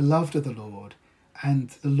considered beloved of the Lord,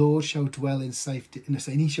 and the Lord shall dwell in safety, and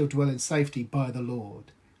he shall dwell in safety by the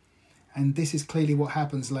Lord. And this is clearly what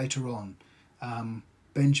happens later on.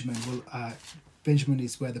 Benjamin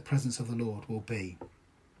is where the presence of the Lord will be.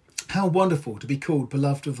 How wonderful to be called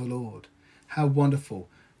beloved of the Lord. How wonderful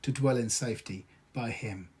to dwell in safety by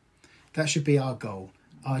him. That should be our goal,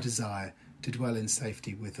 our desire, to dwell in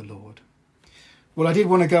safety with the Lord. Well, I did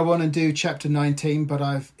want to go on and do chapter 19, but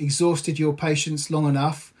I've exhausted your patience long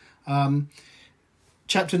enough.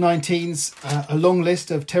 Chapter 19's a long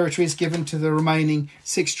list of territories given to the remaining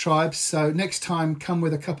 6 tribes. So next time, come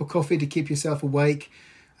with a cup of coffee to keep yourself awake,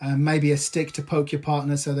 maybe a stick to poke your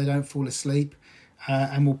partner so they don't fall asleep,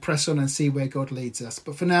 and we'll press on and see where God leads us.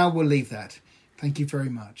 But for now, we'll leave that. Thank you very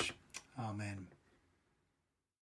much. Amen.